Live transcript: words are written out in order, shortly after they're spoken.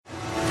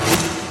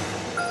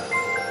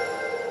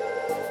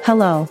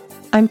Hello,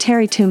 I'm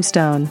Terry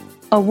Tombstone.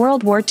 A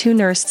World War II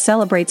nurse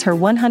celebrates her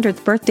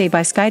 100th birthday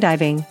by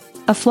skydiving.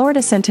 A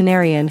Florida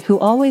centenarian who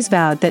always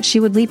vowed that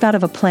she would leap out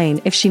of a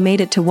plane if she made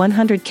it to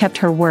 100 kept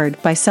her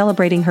word by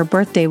celebrating her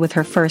birthday with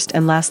her first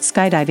and last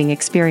skydiving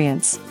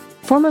experience.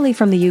 Formerly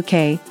from the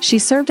UK, she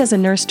served as a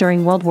nurse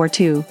during World War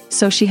II,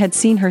 so she had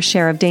seen her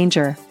share of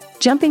danger.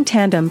 Jumping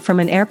tandem from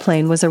an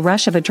airplane was a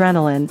rush of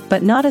adrenaline,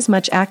 but not as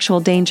much actual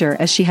danger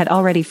as she had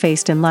already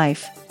faced in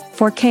life.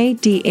 For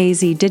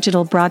KDAZ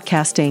Digital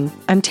Broadcasting,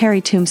 I'm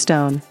Terry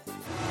Tombstone.